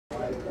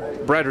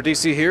Brad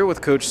Radice here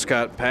with Coach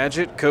Scott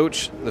Padgett.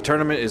 Coach, the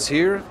tournament is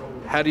here.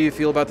 How do you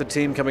feel about the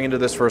team coming into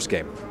this first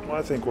game? Well,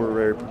 I think we're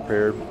very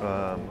prepared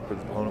for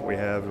the opponent we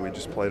have. We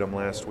just played them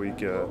last week,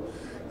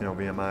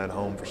 VMI at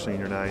home for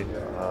senior night.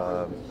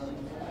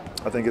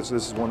 I think this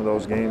is one of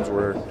those games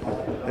where,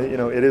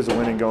 it is a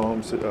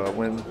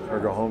win or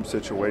go home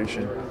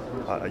situation.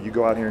 You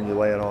go out here and you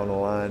lay it on the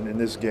line. In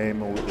this game,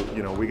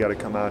 we got to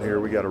come out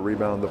here. We got to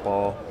rebound the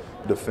ball,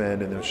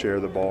 defend, and then share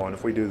the ball. And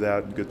if we do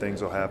that, good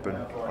things will happen.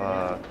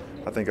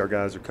 I think our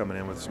guys are coming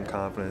in with some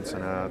confidence,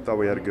 and I thought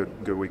we had a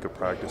good week of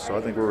practice. So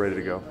I think we're ready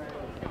to go.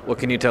 What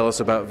can you tell us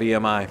about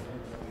VMI?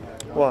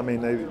 Well, I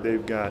mean,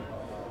 they've got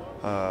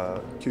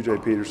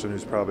QJ Peterson,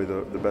 who's probably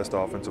the best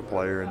offensive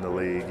player in the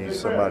league. He's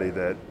somebody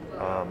that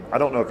I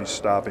don't know if you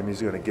stop him,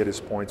 he's going to get his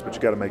points, but you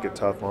got to make it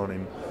tough on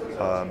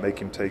him, make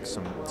him take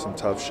some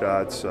tough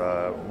shots.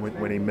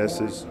 When he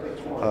misses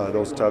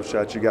those tough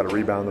shots, you got to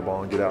rebound the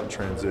ball and get out in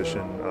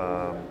transition.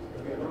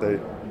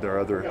 There are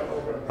other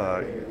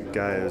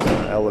guys,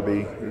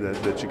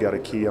 Ellaby, that you got to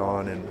key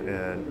on,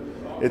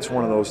 and it's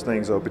one of those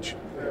things, though. But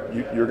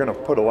you're going to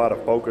put a lot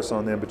of focus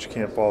on them, but you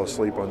can't fall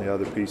asleep on the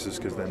other pieces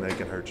because then they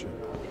can hurt you.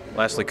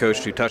 Lastly,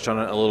 Coach, you touched on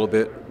it a little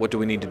bit. What do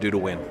we need to do to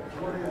win?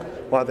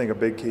 Well, I think a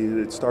big key,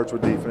 it starts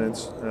with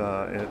defense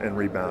and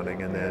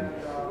rebounding, and then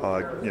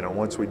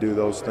once we do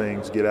those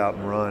things, get out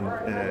and run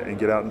and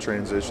get out in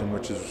transition,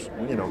 which is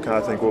kind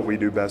of think what we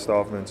do best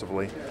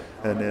offensively,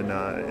 and then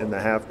in the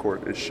half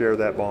court is share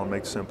that ball and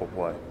make simple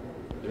play.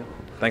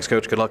 Thanks,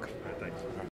 Coach. Good luck.